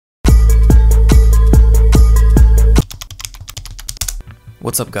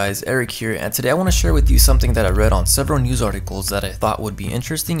What's up guys, Eric here, and today I want to share with you something that I read on several news articles that I thought would be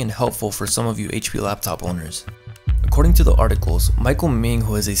interesting and helpful for some of you HP laptop owners. According to the articles, Michael Ming,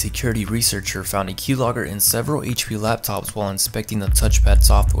 who is a security researcher, found a keylogger in several HP laptops while inspecting the touchpad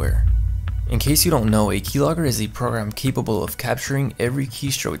software. In case you don't know, a keylogger is a program capable of capturing every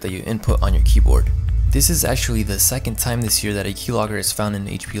keystroke that you input on your keyboard. This is actually the second time this year that a keylogger is found in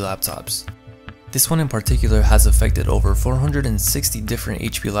HP laptops. This one in particular has affected over 460 different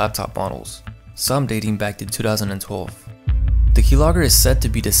HP laptop models, some dating back to 2012. The keylogger is set to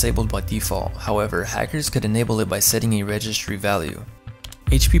be disabled by default, however, hackers could enable it by setting a registry value.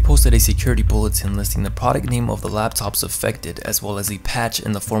 HP posted a security bulletin listing the product name of the laptops affected as well as a patch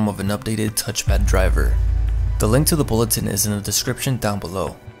in the form of an updated touchpad driver. The link to the bulletin is in the description down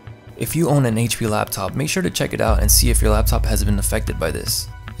below. If you own an HP laptop, make sure to check it out and see if your laptop has been affected by this.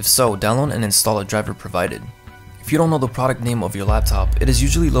 If so, download and install a driver provided. If you don't know the product name of your laptop, it is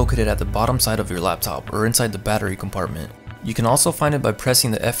usually located at the bottom side of your laptop or inside the battery compartment. You can also find it by pressing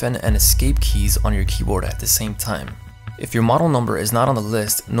the FN and escape keys on your keyboard at the same time. If your model number is not on the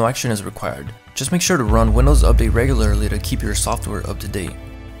list, no action is required. Just make sure to run Windows Update regularly to keep your software up to date.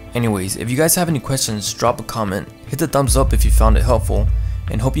 Anyways, if you guys have any questions, drop a comment, hit the thumbs up if you found it helpful,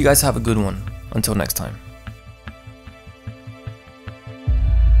 and hope you guys have a good one. Until next time.